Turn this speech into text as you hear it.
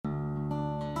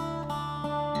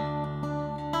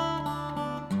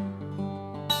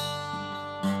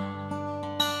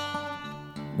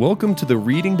Welcome to the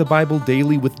Reading the Bible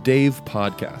Daily with Dave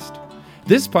podcast.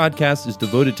 This podcast is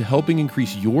devoted to helping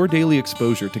increase your daily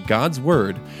exposure to God's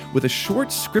Word with a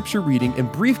short scripture reading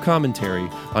and brief commentary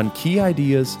on key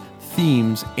ideas,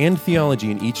 themes, and theology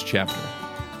in each chapter.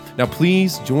 Now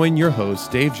please join your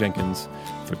host, Dave Jenkins,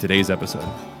 for today's episode.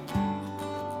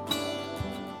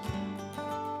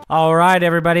 All right,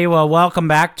 everybody. Well, welcome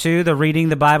back to the Reading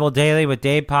the Bible Daily with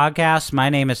Dave podcast. My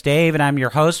name is Dave, and I'm your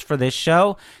host for this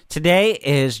show. Today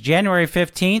is January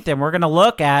 15th, and we're going to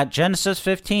look at Genesis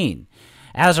 15.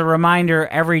 As a reminder,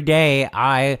 every day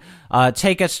I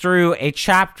take us through a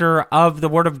chapter of the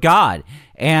Word of God,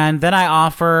 and then I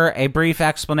offer a brief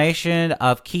explanation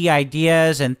of key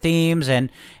ideas and themes and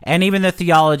even the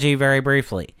theology very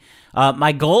briefly.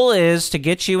 My goal is to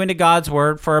get you into God's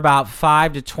Word for about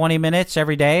 5 to 20 minutes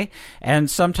every day, and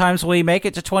sometimes we make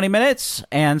it to 20 minutes,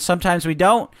 and sometimes we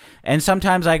don't, and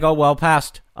sometimes I go well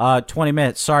past 20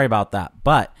 minutes. Sorry about that.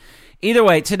 But either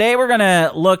way, today we're going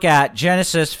to look at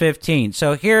Genesis 15.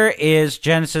 So here is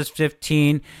Genesis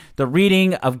 15, the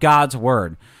reading of God's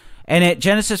Word. And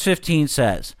Genesis 15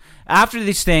 says, "After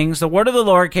these things, the word of the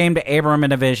Lord came to Abram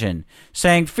in a vision,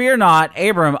 saying, 'Fear not,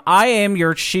 Abram, I am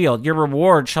your shield. Your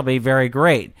reward shall be very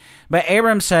great.' But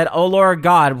Abram said, 'O Lord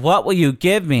God, what will you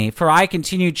give me? For I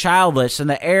continue childless, and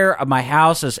the heir of my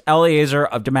house is Eliezer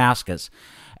of Damascus.'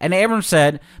 And Abram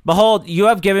said, 'Behold, you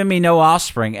have given me no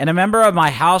offspring, and a member of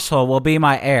my household will be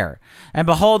my heir.' And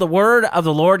behold, the word of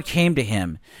the Lord came to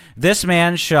him, 'This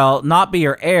man shall not be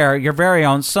your heir, your very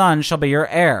own son shall be your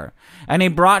heir.' And he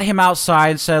brought him outside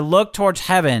and said, 'Look towards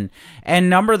heaven and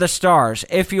number the stars,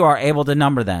 if you are able to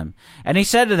number them.' And he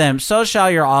said to them, 'So shall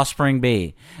your offspring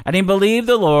be.' And he believed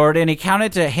the Lord, and he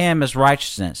counted to him as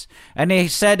righteousness. And he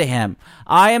said to him,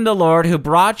 'I am the Lord who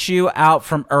brought you out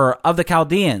from Ur of the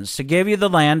Chaldeans to give you the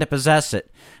land to possess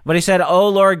it.' But he said, 'O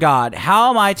Lord God,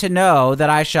 how am I to know that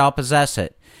I shall possess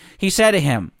it?' He said to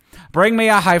him, 'Bring me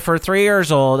a heifer 3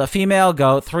 years old, a female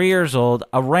goat 3 years old,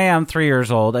 a ram 3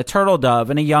 years old, a turtle dove,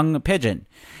 and a young pigeon.'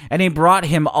 And he brought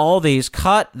him all these,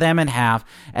 cut them in half,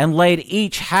 and laid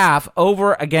each half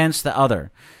over against the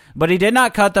other. But he did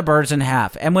not cut the birds in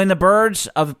half. And when the birds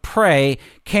of prey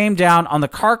came down on the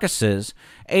carcasses,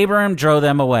 Abram drove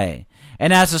them away.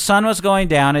 And as the sun was going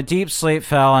down, a deep sleep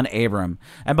fell on Abram.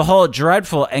 And behold,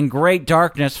 dreadful and great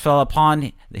darkness fell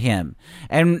upon him.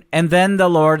 And then the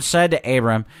Lord said to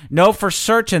Abram, 'Know for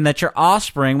certain that your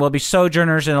offspring will be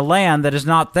sojourners in a land that is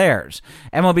not theirs,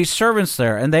 and will be servants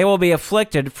there, and they will be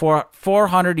afflicted for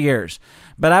 400 years.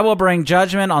 But I will bring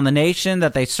judgment on the nation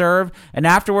that they serve, and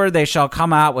afterward they shall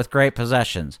come out with great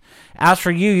possessions. As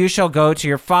for you, you shall go to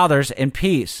your fathers in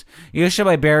peace. You shall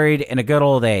be buried in a good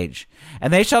old age.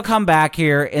 And they shall come back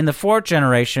here in the 4th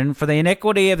generation, for the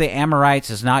iniquity of the Amorites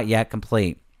is not yet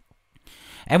complete.'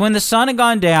 And when the sun had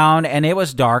gone down and it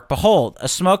was dark, behold, a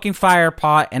smoking fire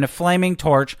pot and a flaming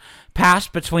torch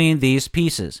passed between these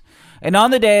pieces. And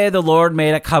on the day the Lord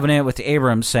made a covenant with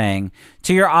Abram, saying,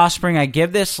 'To your offspring I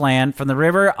give this land, from the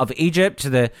river of Egypt to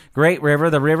the great river,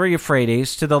 the river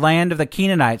Euphrates, to the land of the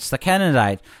Canaanites, the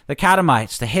Canaanites, the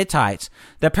Kadmonites, the Hittites,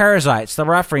 the Perizzites, the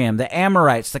Rephaim, the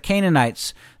Amorites, the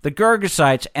Canaanites, the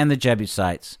Girgashites, and the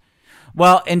Jebusites.'"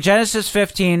 Well, in Genesis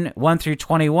 15, 1 through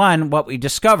 21, what we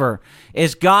discover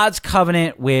is God's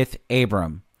covenant with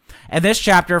Abram. And this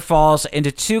chapter falls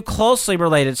into 2 closely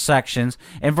related sections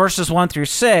in verses 1 through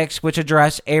 6, which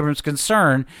address Abram's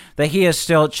concern that he is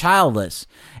still childless.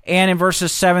 And in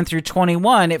verses 7 through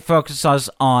 21, it focuses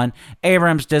on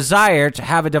Abram's desire to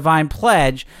have a divine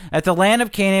pledge that the land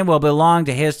of Canaan will belong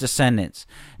to his descendants.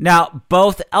 Now,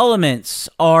 both elements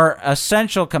are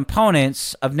essential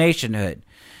components of nationhood.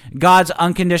 God's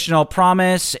unconditional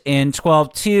promise in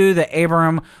 12:2 that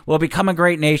Abram will become a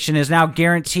great nation is now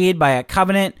guaranteed by a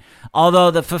covenant, although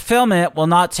the fulfillment will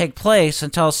not take place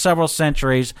until several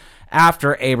centuries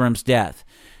after Abram's death.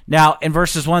 Now, in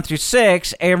verses 1 through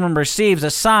 6, Abram receives a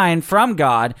sign from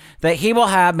God that he will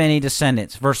have many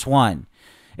descendants. Verse 1,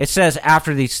 it says,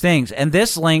 "After these things," and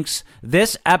this links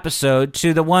this episode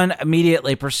to the one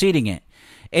immediately preceding it.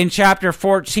 In chapter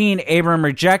 14, Abram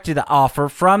rejected the offer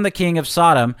from the king of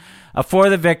Sodom for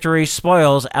the victory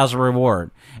spoils as a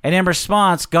reward. And in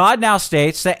response, God now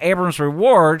states that Abram's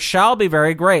reward shall be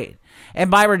very great. And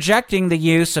by rejecting the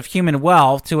use of human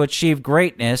wealth to achieve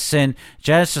greatness in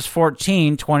Genesis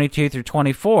 14, 22 through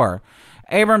 24,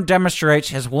 Abram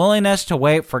demonstrates his willingness to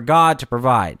wait for God to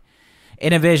provide.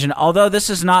 In a vision, although this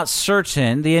is not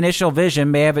certain, the initial vision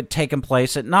may have taken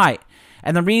place at night.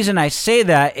 And the reason I say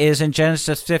that is in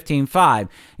Genesis 15:5,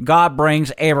 God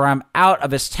brings Abraham out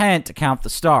of his tent to count the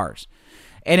stars.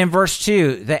 And in verse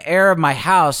 2, the heir of my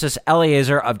house is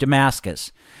Eliezer of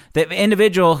Damascus. The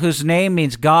individual whose name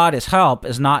means God is help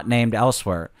is not named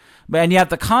elsewhere. And yet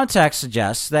the context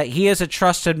suggests that he is a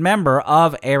trusted member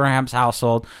of Abraham's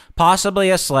household, possibly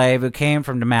a slave who came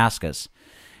from Damascus.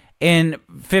 In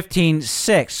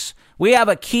 15:6, we have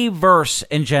a key verse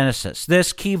in Genesis.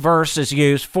 This key verse is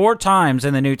used 4 times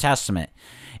in the New Testament.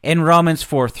 In Romans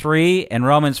 4:3, in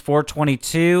Romans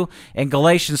 4:22, in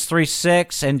Galatians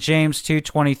 3:6, and James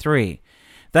 2:23.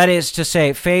 That is to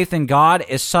say, faith in God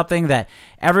is something that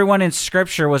everyone in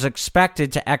Scripture was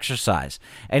expected to exercise,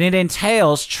 and it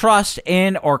entails trust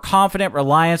in or confident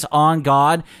reliance on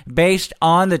God based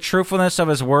on the truthfulness of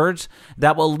His words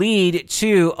that will lead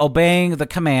to obeying the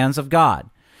commands of God.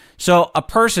 So a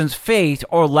person's faith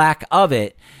or lack of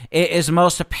it is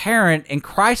most apparent in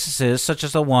crises such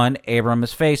as the one Abram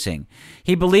is facing.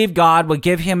 He believed God would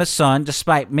give him a son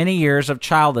despite many years of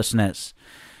childlessness.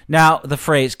 Now, the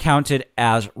phrase counted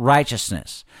as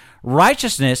righteousness.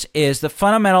 Righteousness is the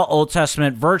fundamental Old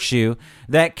Testament virtue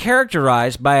that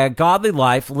characterized by a godly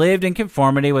life lived in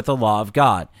conformity with the law of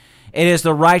God. It is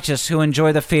the righteous who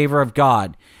enjoy the favor of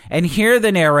God. And here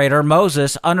the narrator,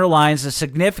 Moses, underlines the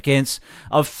significance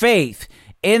of faith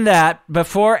in that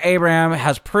before Abraham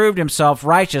has proved himself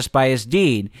righteous by his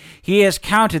deed, he is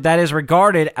counted, that is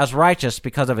regarded as righteous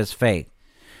because of his faith.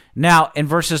 Now, in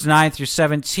verses 9 through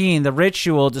 17, the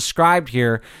ritual described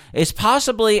here is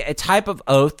possibly a type of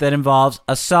oath that involves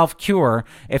a self-cure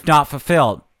if not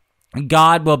fulfilled.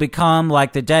 God will become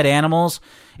like the dead animals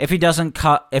if he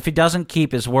doesn't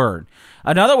keep his word.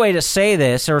 Another way to say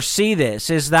this or see this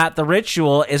is that the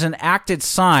ritual is an acted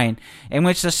sign in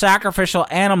which the sacrificial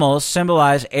animals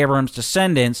symbolize Abram's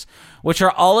descendants, which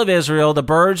are all of Israel, the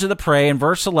birds of the prey in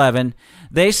verse 11.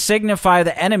 They signify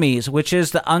the enemies, which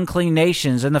is the unclean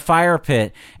nations, and the fire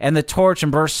pit, and the torch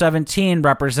in verse 17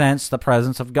 represents the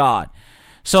presence of God.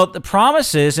 So the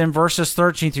promises in verses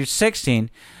 13 through 16,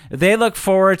 they look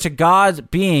forward to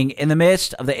God being in the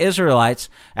midst of the Israelites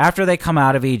after they come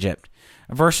out of Egypt.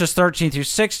 Verses 13 through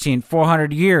 16,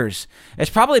 400 years, is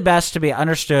probably best to be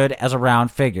understood as a round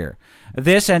figure.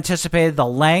 This anticipated the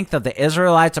length of the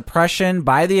Israelites' oppression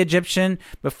by the Egyptian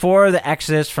before the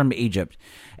exodus from Egypt.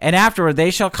 And afterward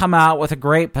they shall come out with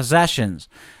great possessions.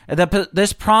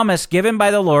 This promise given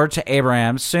by the Lord to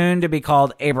Abraham, soon to be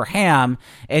called Abraham,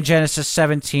 in Genesis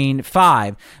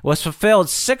 17:5, was fulfilled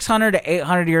 600 to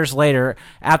 800 years later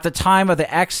at the time of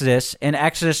the Exodus in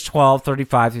Exodus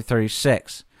 12:35 through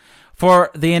 36.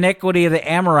 For the iniquity of the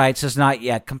Amorites is not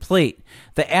yet complete.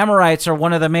 The Amorites are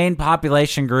one of the main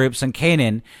population groups in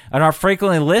Canaan and are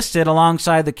frequently listed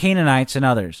alongside the Canaanites and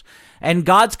others. And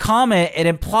God's comment, it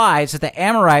implies that the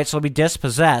Amorites will be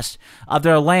dispossessed of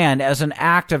their land as an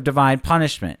act of divine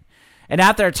punishment. And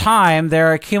at their time,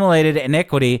 their accumulated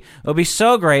iniquity will be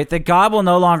so great that God will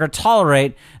no longer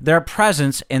tolerate their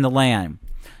presence in the land.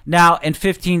 Now, in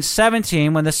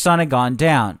 1517, when the sun had gone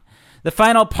down, the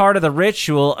final part of the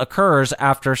ritual occurs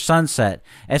after sunset.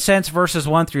 And since verses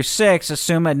 1 through 6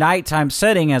 assume a nighttime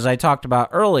setting, as I talked about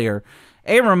earlier,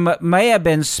 Abram may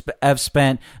have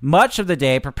spent much of the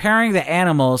day preparing the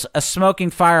animals, a smoking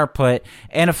fire pit,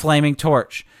 and a flaming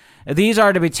torch. These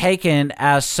are to be taken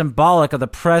as symbolic of the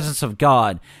presence of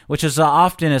God, which is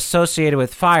often associated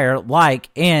with fire, like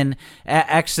in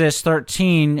Exodus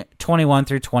 13:21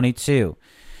 through 22.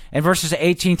 In verses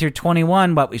 18 through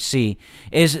 21, what we see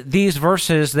is these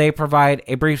verses, they provide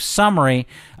a brief summary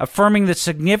affirming the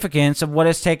significance of what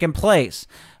has taken place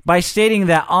by stating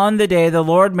that on the day the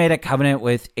Lord made a covenant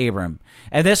with Abram.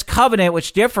 And this covenant,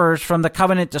 which differs from the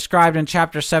covenant described in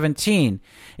chapter 17,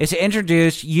 is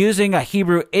introduced using a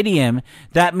Hebrew idiom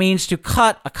that means to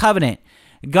cut a covenant.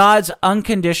 God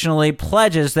unconditionally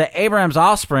pledges that Abraham's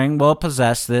offspring will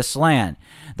possess this land.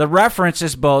 The reference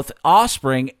is both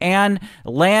offspring and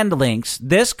land links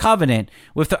this covenant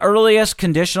with the earliest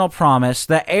conditional promise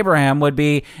that Abraham would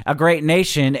be a great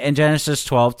nation in Genesis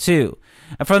 12:2.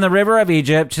 And from the river of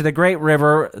Egypt to the great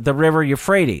river, the river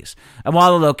Euphrates. And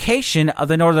while the location of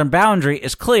the northern boundary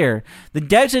is clear, the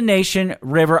designation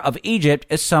river of Egypt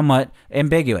is somewhat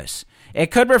ambiguous. It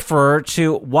could refer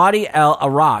to Wadi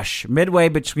el-Arash, midway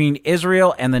between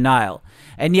Israel and the Nile.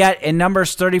 And yet, in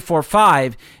Numbers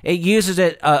 34:5, it uses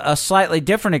a slightly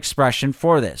different expression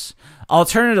for this.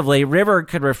 Alternatively, river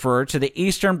could refer to the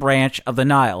eastern branch of the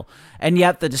Nile, and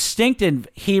yet the distinctive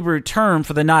Hebrew term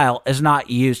for the Nile is not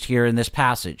used here in this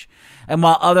passage. And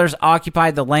while others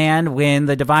occupied the land when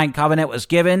the divine covenant was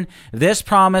given, this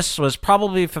promise was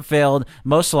probably fulfilled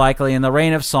most likely in the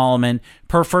reign of Solomon,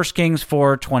 per 1 Kings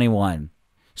 4:21.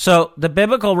 So the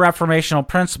biblical reformational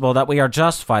principle that we are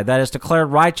justified, that is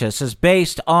declared righteous, is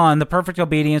based on the perfect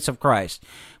obedience of Christ,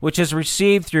 which is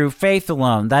received through faith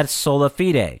alone, that is sola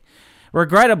fide.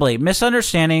 Regrettably,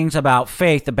 misunderstandings about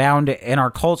faith abound in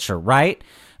our culture, right?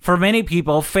 For many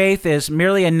people, faith is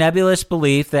merely a nebulous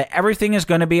belief that everything is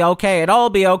going to be okay, it'll all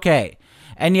be okay.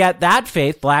 And yet that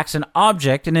faith lacks an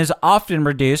object and is often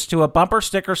reduced to a bumper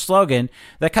sticker slogan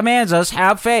that commands us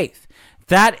have faith.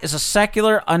 That is a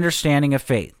secular understanding of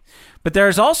faith. But there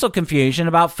is also confusion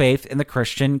about faith in the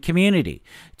Christian community.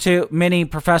 Too many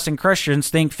professing Christians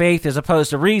think faith is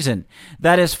opposed to reason.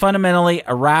 That is fundamentally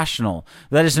irrational.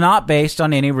 That is not based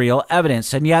on any real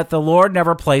evidence. And yet the Lord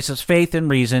never places faith and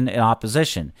reason in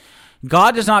opposition.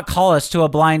 God does not call us to a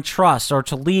blind trust or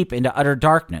to leap into utter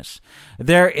darkness.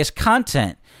 There is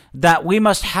content that we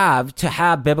must have to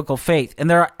have biblical faith, and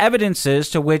there are evidences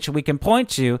to which we can point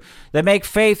to that make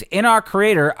faith in our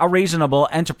Creator a reasonable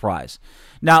enterprise.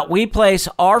 Now, we place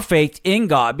our faith in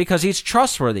God because He's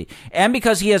trustworthy and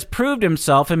because He has proved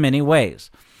Himself in many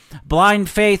ways. Blind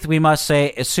faith, we must say,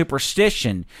 is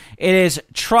superstition. It is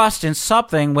trust in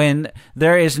something when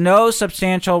there is no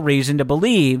substantial reason to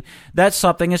believe that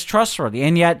something is trustworthy.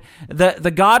 And yet, the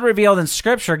God revealed in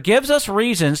Scripture gives us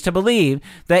reasons to believe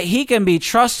that He can be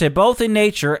trusted both in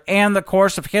nature and the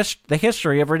course of the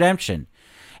history of redemption.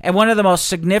 And one of the most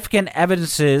significant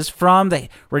evidences from the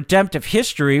redemptive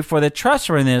history for the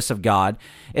trustworthiness of God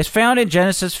is found in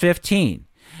Genesis 15.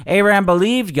 Abraham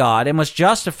believed God and was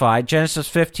justified, Genesis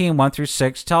 15,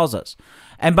 1-6 tells us.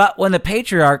 But when the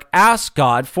patriarch asked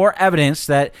God for evidence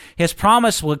that his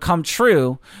promise would come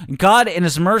true, God in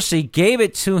His mercy gave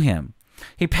it to him.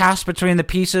 He passed between the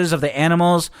pieces of the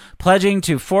animals, pledging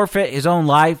to forfeit his own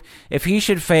life if he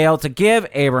should fail to give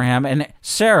Abraham and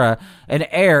Sarah an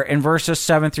heir in verses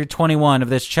 7-21 of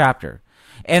this chapter.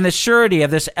 And the surety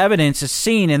of this evidence is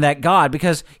seen in that God,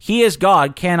 because He is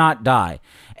God, cannot die.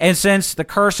 And since the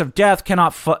curse of death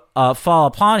cannot fall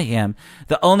upon him,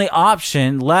 the only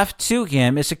option left to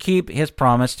him is to keep his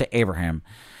promise to Abraham.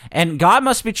 And God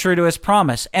must be true to His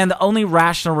promise, and the only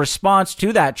rational response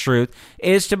to that truth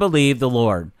is to believe the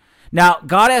Lord. Now,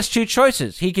 God has two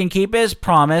choices. He can keep His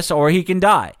promise or He can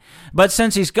die. But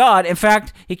since He's God, in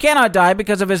fact, He cannot die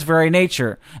because of His very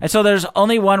nature. And so there's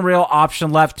only one real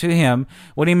option left to Him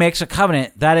when He makes a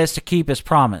covenant, that is to keep His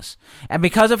promise. And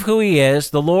because of who He is,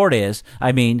 the Lord is,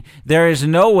 there is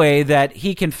no way that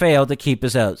He can fail to keep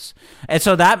His oaths. And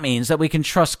so that means that we can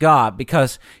trust God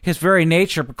because His very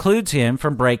nature precludes Him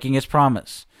from breaking His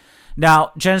promise.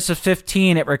 Now, Genesis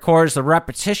 15, it records the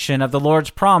repetition of the Lord's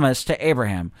promise to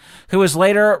Abraham, who was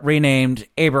later renamed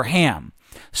Abraham,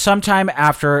 sometime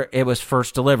after it was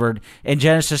first delivered in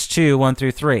Genesis 2,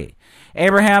 1-3.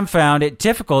 Abraham found it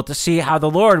difficult to see how the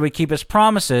Lord would keep His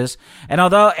promises, and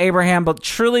although Abraham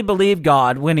truly believed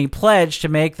God when he pledged to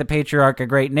make the patriarch a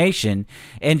great nation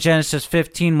in Genesis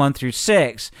 15,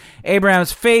 1-6,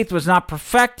 Abraham's faith was not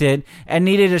perfected and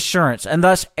needed assurance, and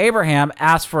thus Abraham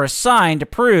asked for a sign to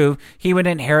prove he would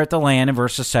inherit the land in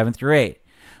verses 7-8.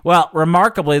 Well,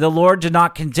 remarkably, the Lord did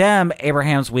not condemn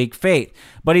Abraham's weak faith,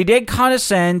 but He did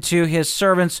condescend to His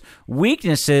servant's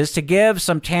weaknesses to give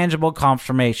some tangible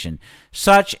confirmation.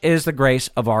 Such is the grace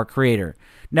of our Creator.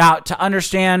 Now, to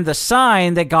understand the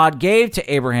sign that God gave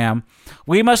to Abraham,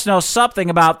 we must know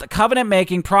something about the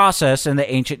covenant-making process in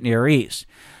the ancient Near East.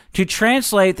 To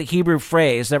translate the Hebrew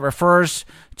phrase that refers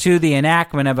to the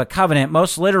enactment of a covenant,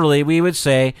 most literally, we would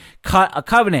say, cut a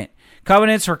covenant.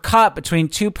 Covenants were cut between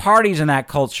two parties in that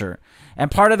culture. And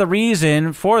part of the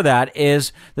reason for that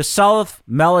is the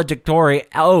self-maledictory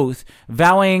oath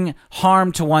vowing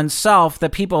harm to oneself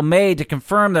that people made to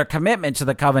confirm their commitment to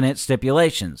the covenant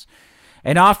stipulations.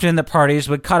 And often the parties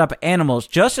would cut up animals,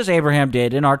 just as Abraham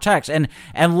did in our text,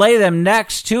 and lay them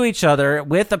next to each other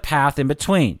with a path in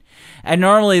between. And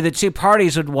normally the two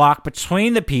parties would walk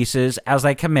between the pieces as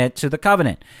they commit to the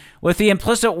covenant, with the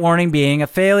implicit warning being a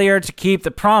failure to keep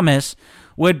the promise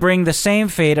would bring the same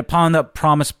fate upon the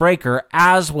promise breaker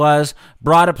as was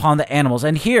brought upon the animals.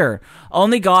 And here,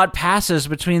 only God passes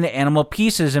between the animal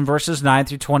pieces in verses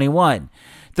 9-21.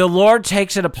 The Lord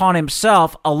takes it upon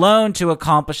Himself alone to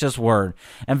accomplish His word,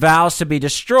 and vows to be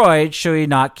destroyed should He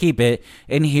not keep it,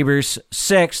 in Hebrews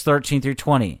 6,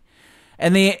 13-20.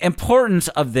 And the importance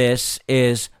of this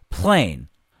is plain.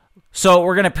 So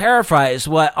we're going to paraphrase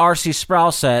what R.C.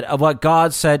 Sproul said of what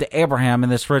God said to Abraham in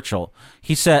this ritual.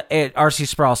 He said, R.C.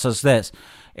 Sproul says this,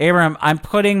 Abraham, I'm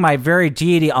putting my very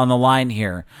deity on the line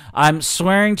here. I'm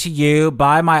swearing to you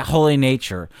by my holy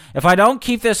nature. If I don't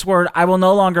keep this word, I will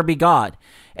no longer be God.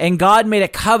 And God made a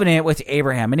covenant with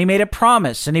Abraham, and He made a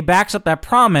promise, and He backs up that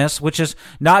promise, which is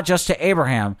not just to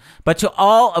Abraham, but to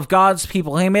all of God's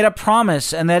people. He made a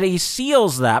promise, and that He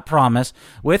seals that promise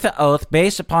with an oath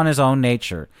based upon His own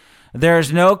nature. There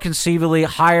is no conceivably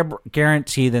higher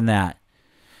guarantee than that.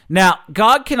 Now,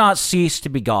 God cannot cease to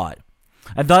be God,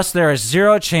 and thus there is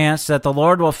zero chance that the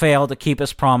Lord will fail to keep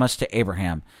his promise to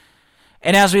Abraham.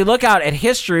 And as we look out at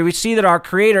history, we see that our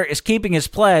Creator is keeping his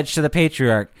pledge to the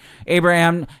patriarch.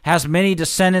 Abraham has many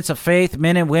descendants of faith,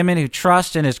 men and women who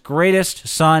trust in his greatest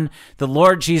son, the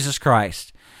Lord Jesus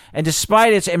Christ. And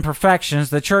despite its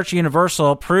imperfections, the Church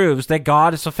Universal proves that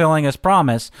God is fulfilling his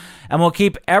promise and will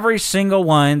keep every single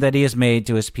one that he has made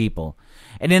to his people.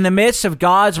 And in the midst of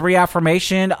God's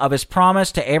reaffirmation of his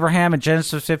promise to Abraham in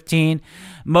Genesis 15,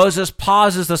 Moses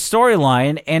pauses the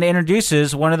storyline and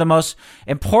introduces one of the most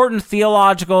important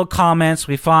theological comments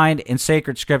we find in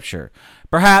sacred scripture.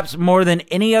 Perhaps more than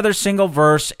any other single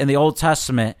verse in the Old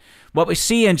Testament, what we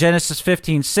see in Genesis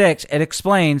 15:6, it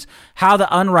explains how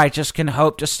the unrighteous can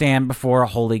hope to stand before a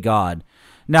holy God.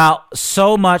 Now,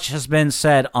 so much has been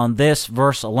said on this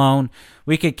verse alone,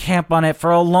 we could camp on it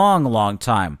for a long, long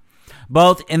time,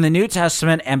 both in the New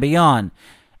Testament and beyond.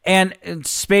 And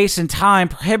space and time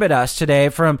prohibit us today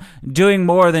from doing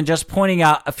more than just pointing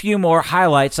out a few more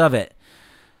highlights of it.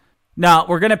 Now,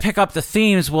 we're going to pick up the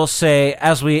themes, we'll say,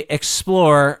 as we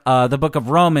explore the book of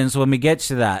Romans when we get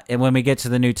to that and when we get to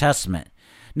the New Testament.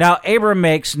 Now, Abram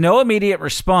makes no immediate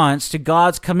response to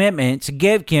God's commitment to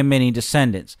give him many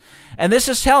descendants. And this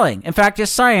is telling. In fact, his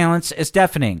silence is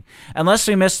deafening. Unless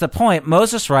we miss the point,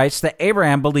 Moses writes that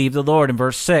Abraham believed the Lord in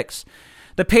verse 6.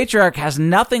 The patriarch has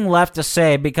nothing left to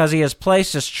say because he has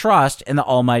placed his trust in the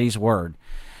Almighty's word.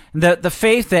 The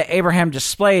faith that Abraham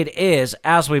displayed is,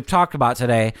 as we've talked about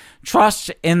today, trust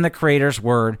in the Creator's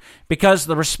word, because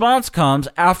the response comes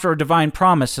after a divine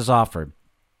promise is offered.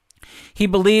 He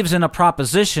believes in a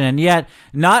proposition, and yet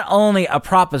not only a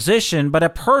proposition, but a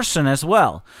person as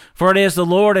well, for it is the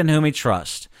Lord in whom he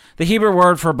trusts. The Hebrew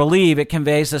word for believe, it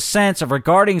conveys a sense of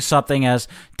regarding something as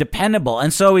dependable.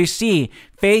 And so we see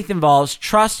faith involves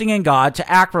trusting in God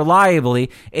to act reliably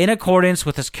in accordance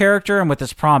with his character and with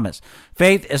his promise.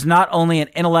 Faith is not only an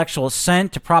intellectual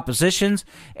assent to propositions,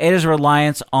 it is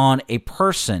reliance on a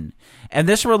person. And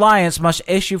this reliance must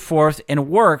issue forth in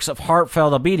works of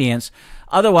heartfelt obedience.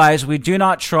 Otherwise, we do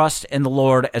not trust in the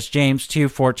Lord, as James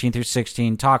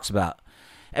 2:14-16 talks about.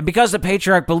 And because the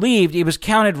patriarch believed, he was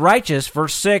counted righteous,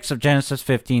 verse 6 of Genesis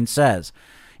 15 says.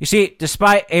 You see,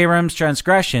 despite Abram's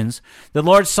transgressions, the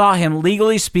Lord saw him,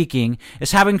 legally speaking,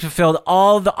 as having fulfilled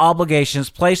all of the obligations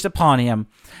placed upon him,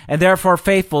 and therefore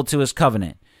faithful to his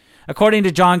covenant. According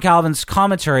to John Calvin's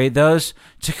commentary, those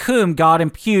to whom God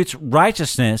imputes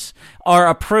righteousness are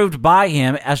approved by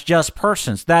him as just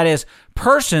persons, that is,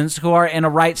 persons who are in a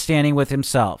right standing with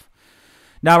himself.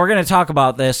 Now, we're going to talk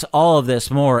about all of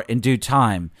this more in due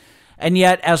time. And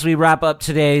yet, as we wrap up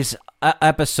today's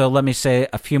episode, let me say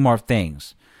a few more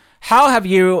things. How have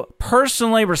you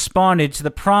personally responded to the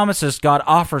promises God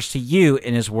offers to you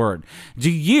in his word?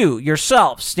 Do you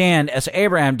yourself stand as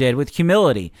Abraham did with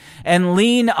humility and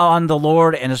lean on the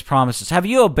Lord and his promises? Have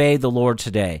you obeyed the Lord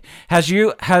today? Has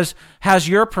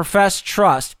your professed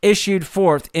trust issued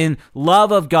forth in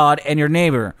love of God and your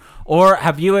neighbor? Or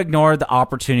have you ignored the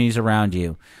opportunities around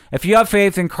you? If you have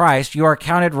faith in Christ, you are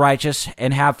counted righteous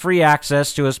and have free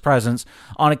access to his presence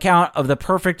on account of the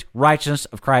perfect righteousness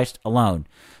of Christ alone.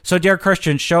 So, dear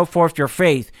Christians, show forth your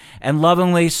faith and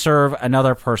lovingly serve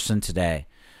another person today.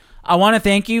 I want to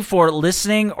thank you for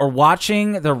listening or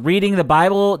watching the Reading the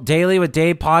Bible Daily with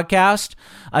Dave podcast.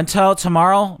 Until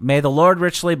tomorrow, may the Lord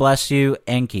richly bless you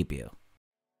and keep you.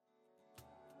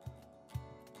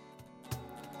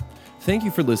 Thank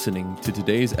you for listening to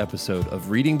today's episode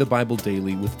of Reading the Bible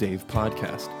Daily with Dave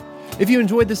podcast. If you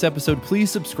enjoyed this episode,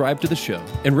 please subscribe to the show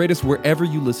and rate us wherever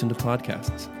you listen to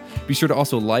podcasts. Be sure to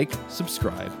also like,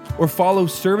 subscribe, or follow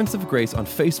Servants of Grace on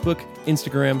Facebook,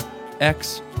 Instagram,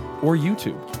 X, or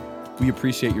YouTube. We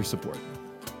appreciate your support.